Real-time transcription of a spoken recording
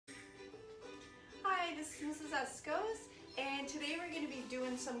this is Mrs. Escos, and today we're going to be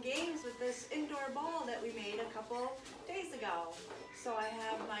doing some games with this indoor ball that we made a couple days ago. So I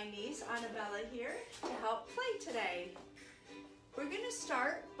have my niece Annabella here to help play today. We're going to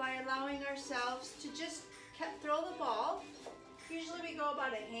start by allowing ourselves to just throw the ball. Usually we go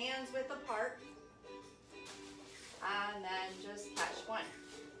about a hand's width apart, and then just catch 1,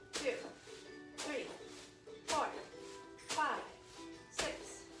 2, 3, 4, 5, 6,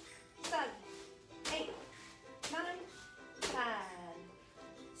 7, 8, 9, 10.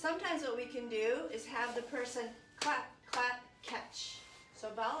 Sometimes what we can do is have the person clap, clap, catch. So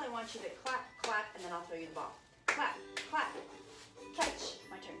Belle, I want you to clap, clap, and then I'll throw you the ball. Clap, clap, catch.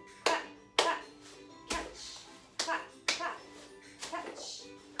 My turn. Clap, clap, catch. Clap, clap, catch.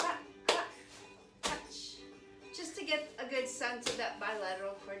 Clap, clap, catch. Just to get a good sense of that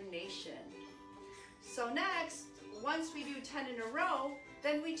bilateral coordination. So next, once we do 10 in a row,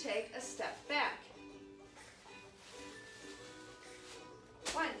 then we take a step back.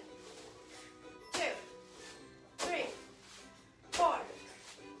 1, 2, 3, 4,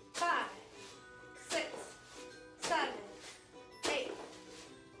 5, 6, 7, 8,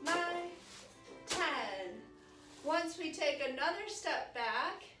 9, 10. Once we take another step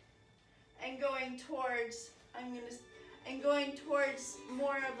back and going towards, going towards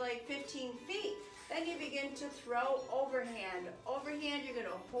more of like 15 feet, then you begin to throw overhand. Overhand, you're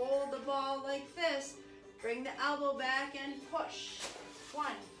gonna hold the ball like this, bring the elbow back and push. 1,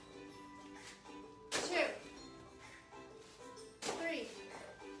 2, 3,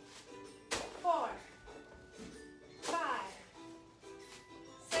 4, 5,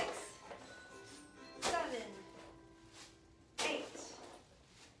 6, 7, 8,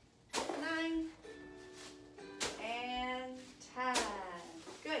 9, and 10.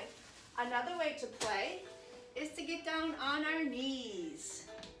 Good. Another way to play is to get down on our knees.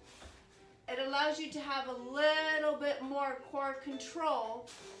 It allows you to have a little bit more core control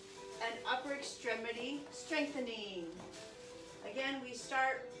and upper extremity strengthening. Again, we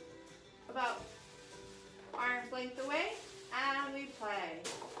start about arm's length away and we play.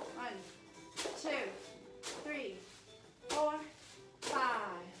 1, 2, 3, 4, 5.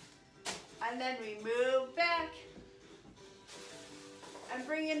 And then we move back and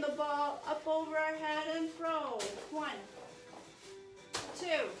bring in the ball up over our head and throw. 1, 2,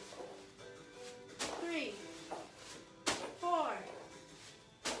 3, 4,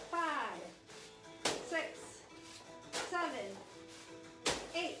 5, 6, 7,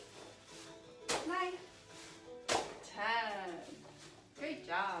 8, 9, 10. Great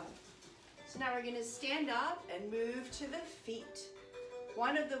job. So now we're going to stand up and move to the feet.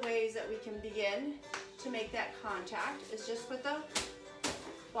 One of the ways that we can begin to make that contact is just with the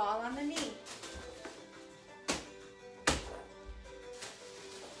ball on the knee.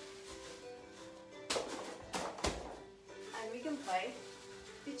 And we can play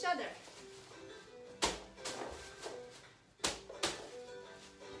with each other.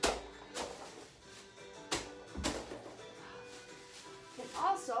 You can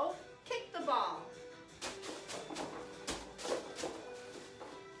also kick the ball.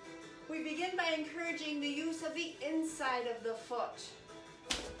 We begin by encouraging the use of the inside of the foot.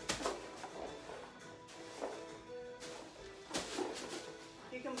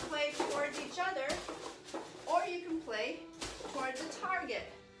 You can play towards each other, or you can play towards a target.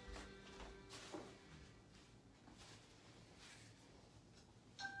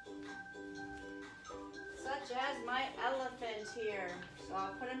 Such as my elephant here. So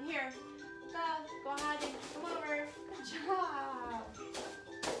I'll put him here. Go ahead and come over. Good job.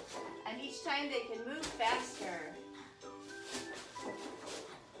 And each time they can move faster.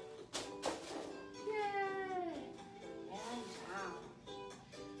 Yay! And down.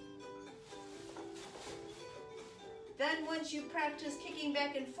 Then once you practice kicking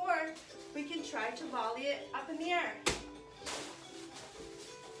back and forth, we can try to volley it up in the air.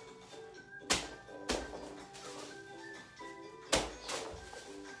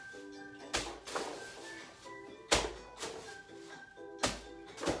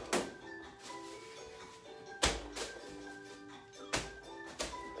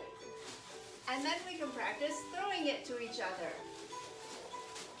 And then we can practice throwing it to each other.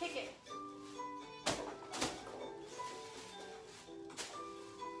 Kick it.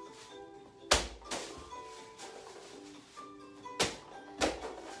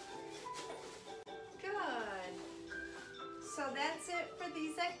 Good. So that's it for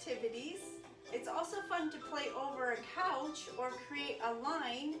these activities. It's also fun to play over a couch or create a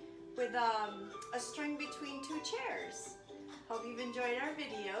line with a string between 2 chairs. Hope you've enjoyed our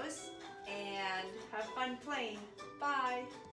videos and have fun playing. Bye.